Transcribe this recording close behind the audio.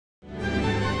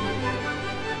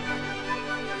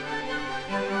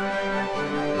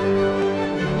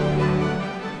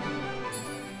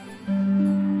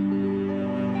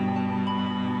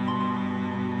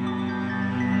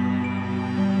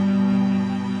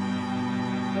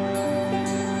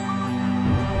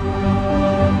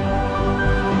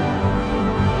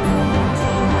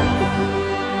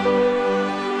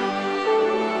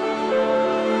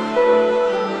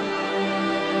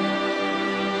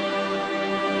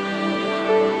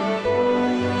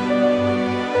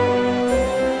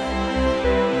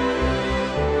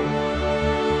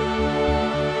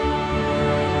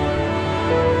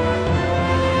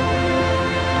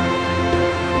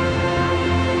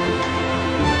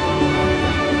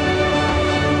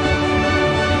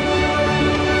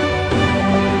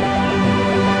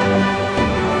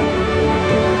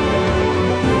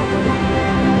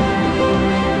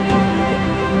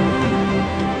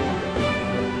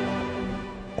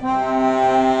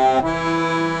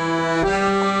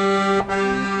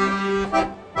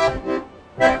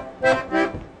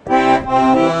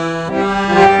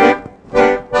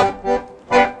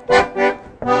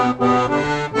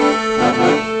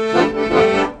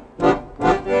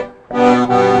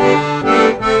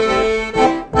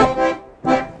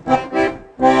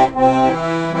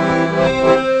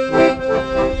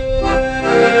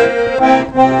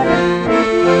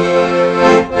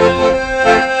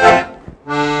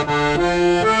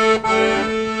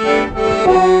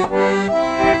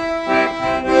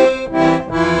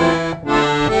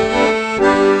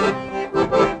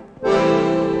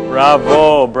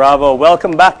Bravo.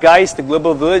 Welcome back, guys, to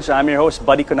Global Village. I'm your host,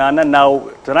 Buddy Konana. Now,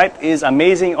 tonight is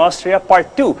Amazing Austria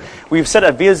Part 2. We've said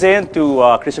a Wiedersehen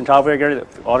to Christian Travelberger,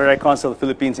 Honorary Consul of the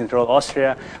Philippines in Tirol,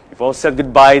 Austria. We've also said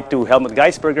goodbye to Helmut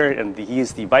Geisberger, and he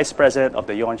is the Vice President of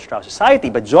the Johann Strauss Society.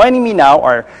 But joining me now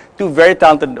are two very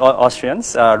talented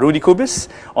Austrians, Rudi Kubis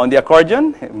on the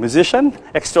accordion, musician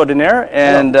extraordinaire,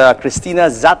 and Christina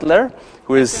Zattler,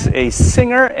 who is a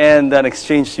singer and an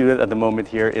exchange student at the moment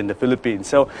here in the Philippines.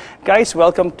 So, guys,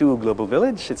 welcome to Global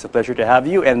Village. It's a pleasure to have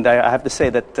you. And I have to say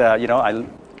that,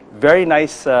 very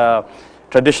nice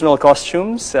traditional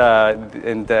costumes.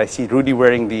 And I see Rudy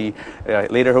wearing the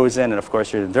lederhosen, and of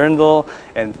course, you're in dirndl.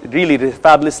 And really, the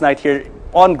fabulous night here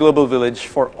on Global Village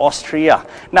for Austria.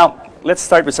 Now, let's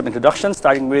start with some introductions,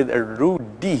 starting with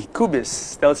Rudi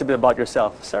Kubis. Tell us a bit about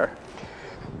yourself, sir.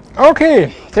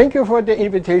 Okay, thank you for the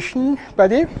invitation,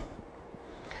 buddy.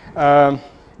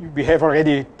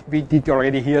 We did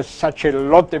already hear such a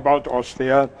lot about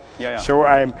Austria, so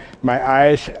my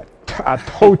eyes are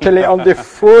totally on the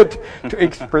food to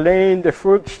explain the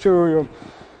food to you.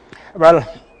 Well,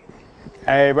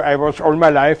 I was all my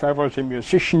life, I was a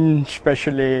musician,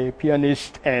 especially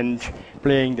pianist and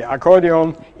playing the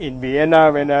accordion. In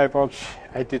Vienna, when I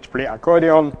did play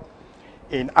accordion.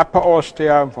 In Upper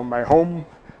Austria, from my home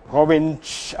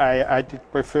province, I did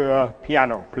prefer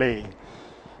piano playing.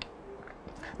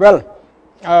 Well,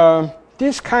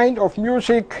 this kind of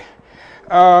music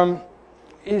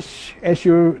is, as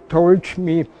you told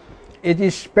me, it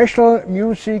is special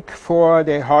music for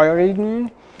the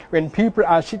Heurigen, when people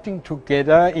are sitting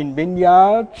together in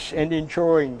vineyards and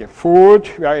enjoying the food,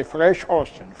 very fresh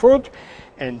Austrian food,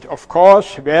 and of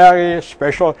course, very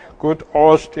special, good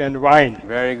Austrian wine.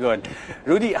 Very good.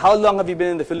 Rudi, how long have you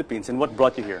been in the Philippines, and what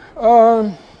brought you here?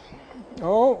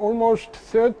 Almost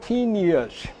 13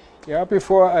 years. Yeah,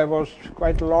 before I was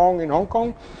quite long in Hong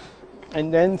Kong,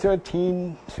 and then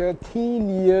 13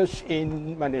 years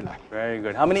in Manila. Very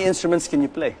good. How many instruments can you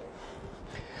play?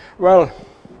 Well,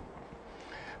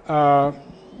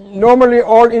 normally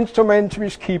all instruments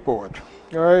with keyboard.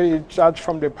 It starts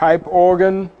from the pipe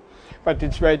organ, but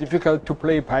it's very difficult to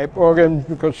play pipe organ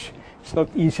because it's not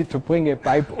easy to bring a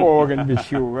pipe organ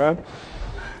with you.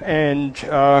 And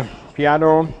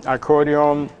piano,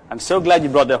 accordion. I'm so glad you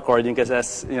brought the accordion because,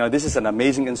 as you know, this is an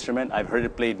amazing instrument. I've heard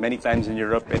it played many times in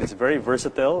Europe, and it's very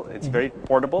versatile. It's very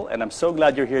portable, and I'm so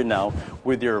glad you're here now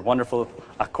with your wonderful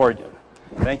accordion.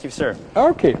 Thank you, sir.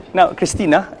 Okay. Now,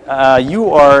 Christina,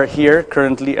 you are here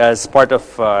currently as part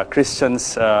of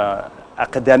Christian's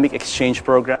academic exchange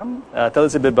program. Tell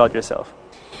us a bit about yourself.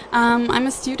 I'm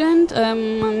a student.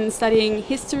 I'm studying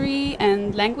history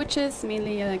and languages,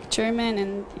 mainly like German,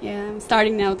 and I'm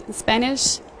starting now in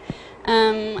Spanish.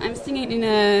 I'm singing in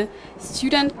a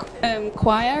student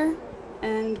choir,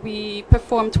 and we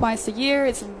perform twice a year.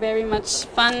 It's very much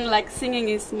fun. Like, singing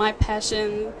is my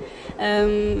passion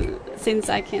since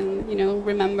I can,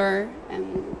 remember.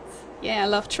 And yeah, I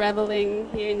love traveling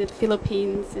here in the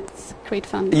Philippines. It's great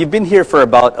fun. You've been here for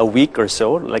about a week or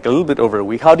so, like a little bit over a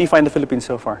week. How do you find the Philippines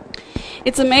so far?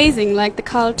 It's amazing. Like, the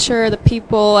culture, the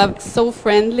people are so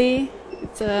friendly.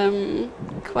 It's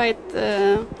quite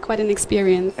an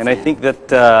experience. And I think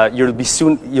that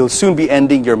you'll soon be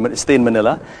ending your stay in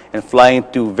Manila and flying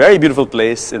to a very beautiful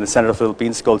place in the center of the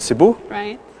Philippines called Cebu.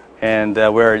 Right. And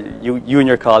where you and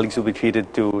your colleagues will be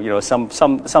treated to some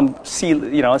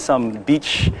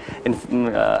beach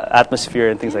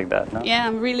atmosphere and things like that. No? Yeah,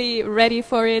 I'm really ready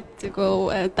for it to go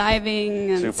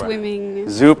diving and swimming.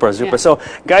 Super. Yeah. So,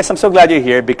 guys, I'm so glad you're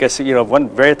here because one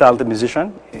very talented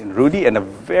musician, Rudi, and a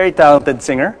very talented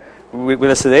singer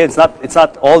with us today. It's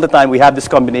not all the time we have this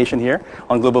combination here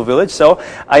on Global Village. So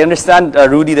I understand,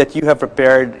 Rudi, that you guys have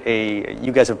prepared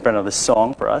a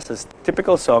song for us, a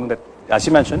typical song that, as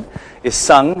you mentioned, is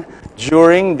sung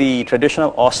during the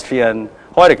traditional Austrian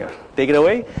Heuriger. Take it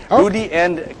away, Rudi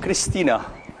and Christina.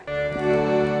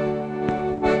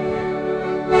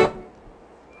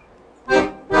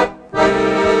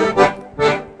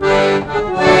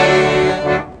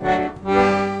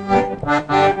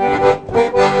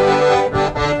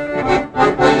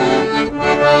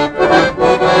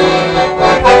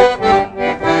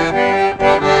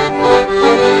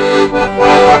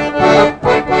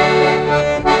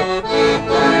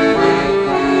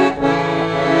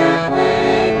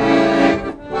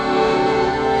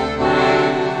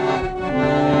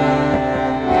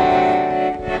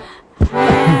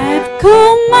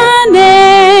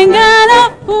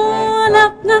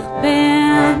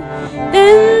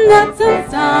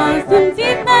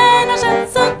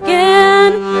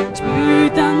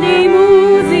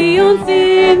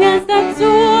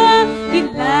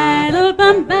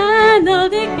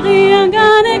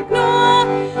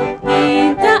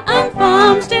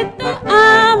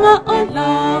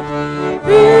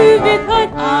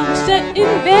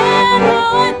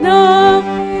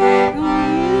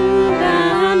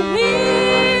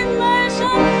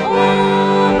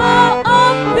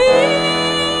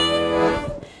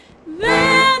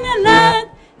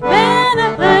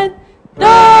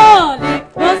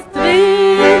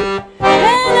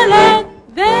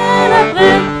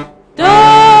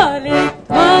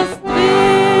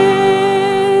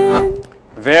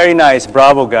 nice.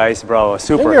 Bravo, guys. Bravo.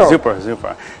 Super, super,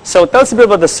 super. So tell us a bit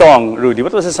about the song, Rudy.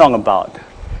 What was the song about?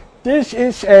 This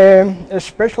is a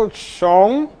special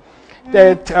song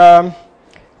that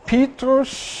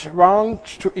Petrus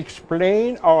wants to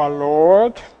explain our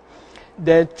Lord,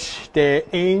 that the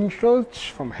angels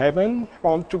from heaven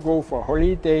want to go for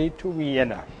holiday to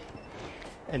Vienna.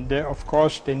 And of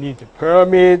course they need a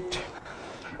permit,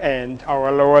 and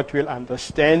our Lord will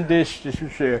understand this. This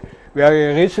is a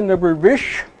very reasonable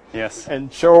wish. Yes.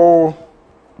 And so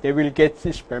they will get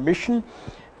this permission.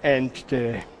 And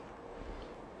the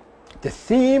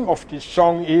theme of this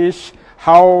song is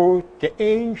how the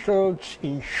angels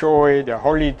enjoy the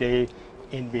holiday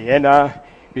in Vienna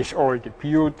with all the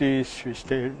beauties, with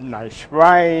the nice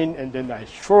wine and the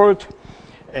nice food.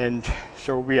 And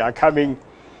so we are coming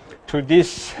to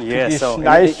this, so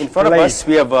nice in front of us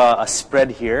we have a spread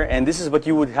here, and this is what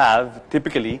you would have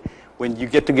typically when you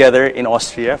get together in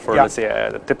Austria for, let's say,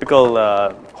 a typical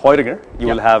Heuriger. You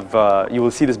will have, you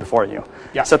will see this before you.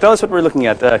 So tell us what we're looking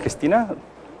at, Christina.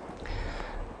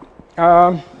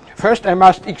 First, I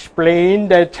must explain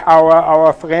that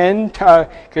our friend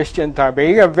Christian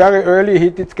Tarbeger, very early, he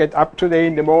did get up today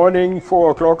in the morning,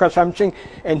 4 o'clock or something,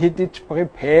 and he did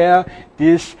prepare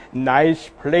this nice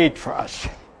plate for us.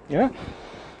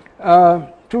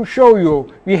 To show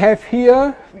you, we have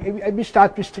here, we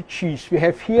start with the cheese. We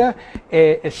have here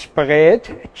a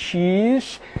spread,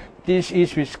 cheese. This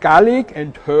is with garlic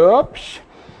and herbs.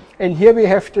 And here we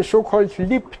have the so-called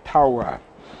Liptauer.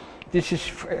 This is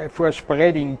for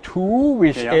spreading too,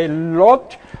 with a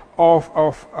lot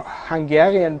of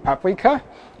Hungarian paprika.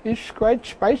 It's quite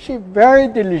spicy, very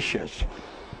delicious.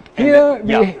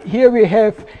 Here we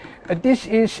have, this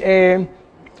is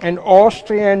an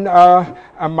Austrian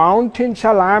a mountain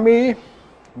salami,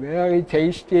 very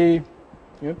tasty.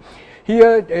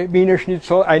 Here, Wiener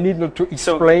Schnitzel, I need not to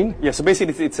explain. So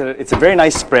basically it's a very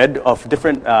nice spread of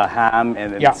different ham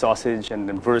and sausage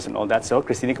and wurst and all that. So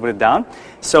Christina can put it down.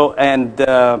 So, and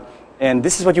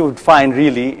this is what you would find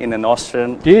really in an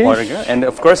Austrian Heuriger, and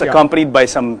of course accompanied by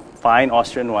some fine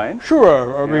Austrian wine.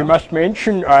 Sure, we must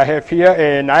mention, I have here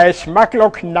a nice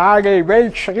Macklocknagel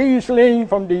Welsch Riesling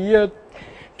from the year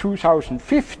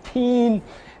 2015,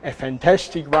 a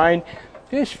fantastic wine.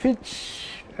 This fits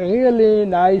really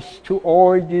nice to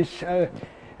all this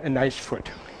nice food.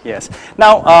 Yes.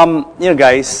 Now, you know,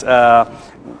 guys,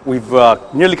 we've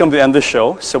nearly come to the end of the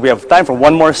show, so we have time for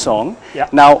one more song.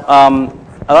 Now,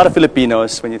 a lot of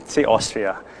Filipinos, when you say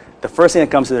Austria, the first thing that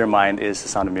comes to their mind is the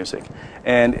Sound of Music.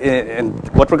 And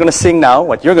what we're going to sing now,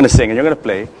 what you're going to sing and you're going to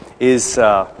play, is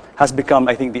has become,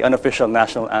 I think, the unofficial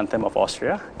national anthem of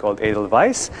Austria, called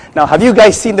Edelweiss. Now, have you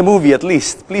guys seen the movie at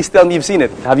least? Please tell me you've seen it.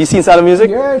 Have you seen Sound of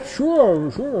Music? Yeah,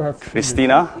 sure.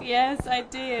 Christina? Yes, I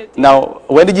did. Now,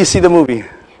 when did you see the movie?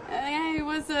 It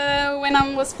was when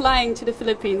I was flying to the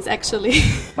Philippines, actually.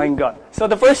 My God. So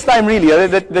the first time really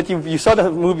that you saw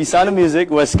the movie Sound of Music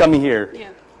was coming here.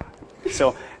 Yeah.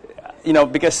 So, you know,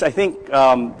 because I think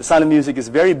the Sound of Music is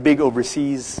very big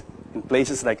overseas, in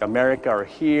places like America or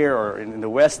here or in the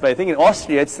West, but I think in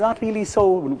Austria it's not really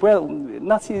so well,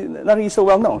 not really so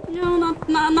well known. No,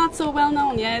 not so well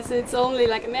known. Yes, it's only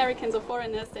like Americans or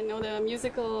foreigners that know the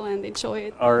musical and enjoy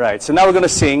it. All right, so now we're going to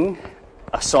sing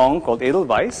a song called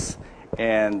Edelweiss,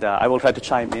 and I will try to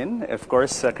chime in. Of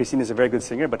course, Christine is a very good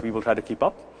singer, but we will try to keep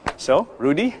up. So,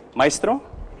 Rudy, maestro,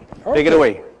 take it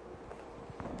away.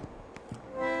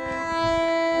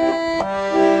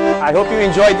 I hope you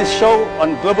enjoyed this show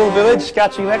on Global Village.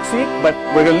 Catch you next week, but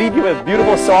we're going to leave you with a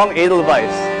beautiful song,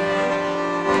 Edelweiss.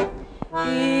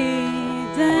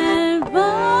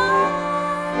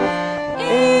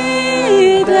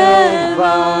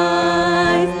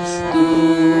 Edelweiss,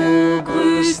 du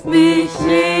grüßt mich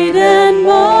jeden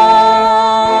Morgen,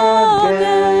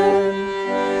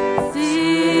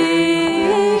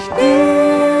 seh ich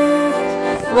dich,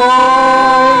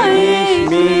 freu ich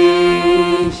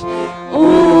mich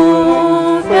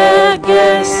und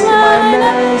vergess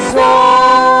meine Sorgen,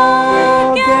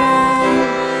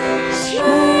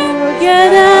 schmücke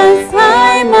das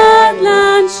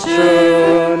Heimatland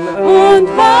schön und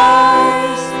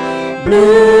weiß,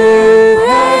 blue.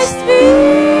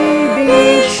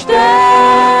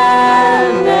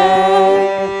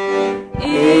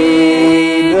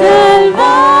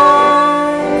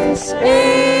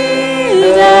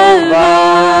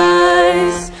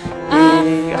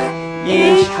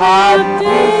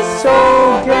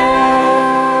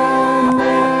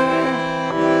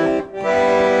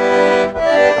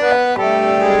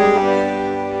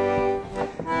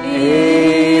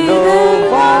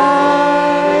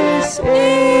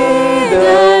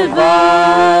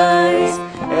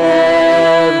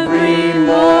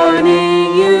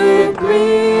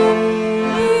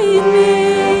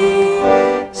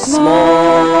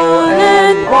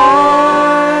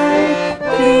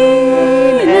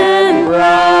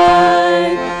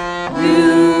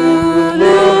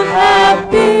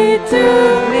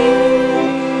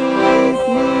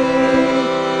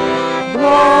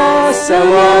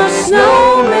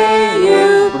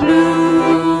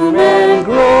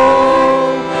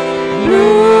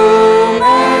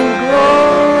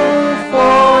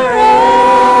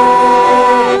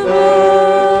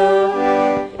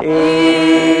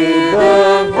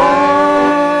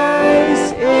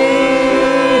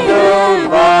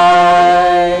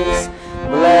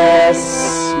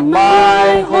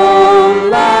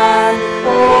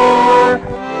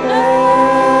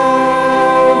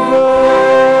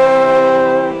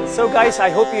 guys, I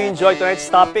hope you enjoyed tonight's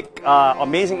topic,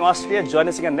 Amazing Austria. Join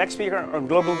us again next week on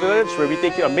Global Village, where we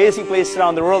take you amazing places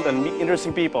around the world and meet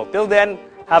interesting people. Till then,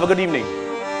 have a good evening.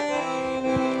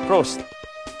 Prost.